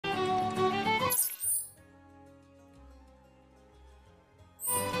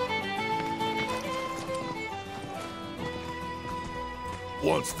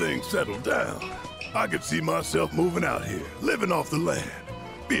Once things settle down, I could see myself moving out here, living off the land.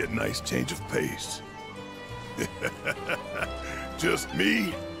 Be a nice change of pace. Just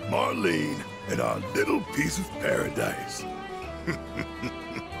me, Marlene, and our little piece of paradise.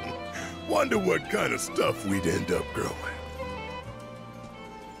 Wonder what kind of stuff we'd end up growing.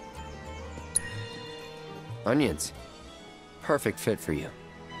 Onions. Perfect fit for you.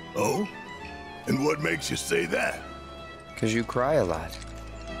 Oh? And what makes you say that? 'Cause you cry a lot.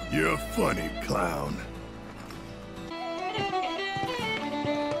 You're a funny clown.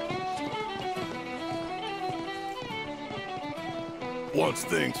 Once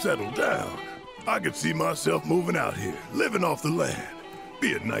things settle down, I could see myself moving out here, living off the land.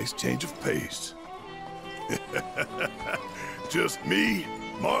 Be a nice change of pace. Just me,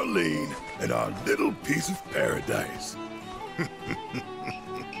 Marlene, and our little piece of paradise.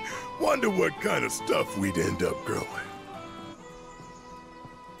 Wonder what kind of stuff we'd end up growing.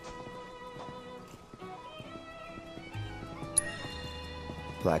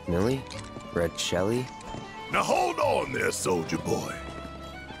 Black Millie? Red Shelly? Now hold on there, soldier boy.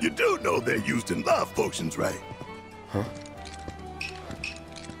 You do know they're used in love potions, right? Huh?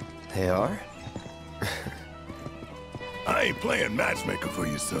 They are? I ain't playing matchmaker for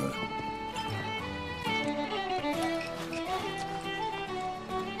you, son.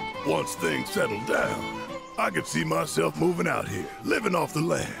 Once things settle down, I could see myself moving out here, living off the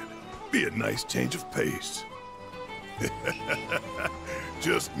land. Be a nice change of pace.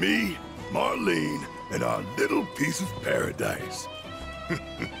 Just me, Marlene, and our little piece of paradise.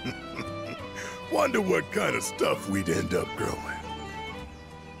 Wonder what kind of stuff we'd end up growing.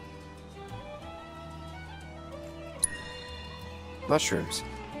 Mushrooms.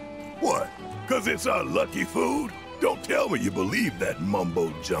 What? 'Cause it's our lucky food? Don't tell me you believe that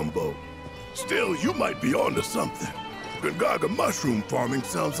mumbo-jumbo. Still, you might be onto something. Gongaga mushroom farming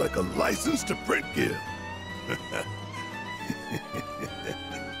sounds like a license to print give.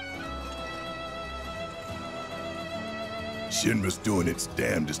 Shinra's doing its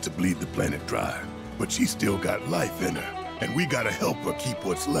damnedest to bleed the planet dry, but she's still got life in her, and we gotta help her keep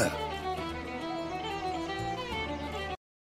what's left.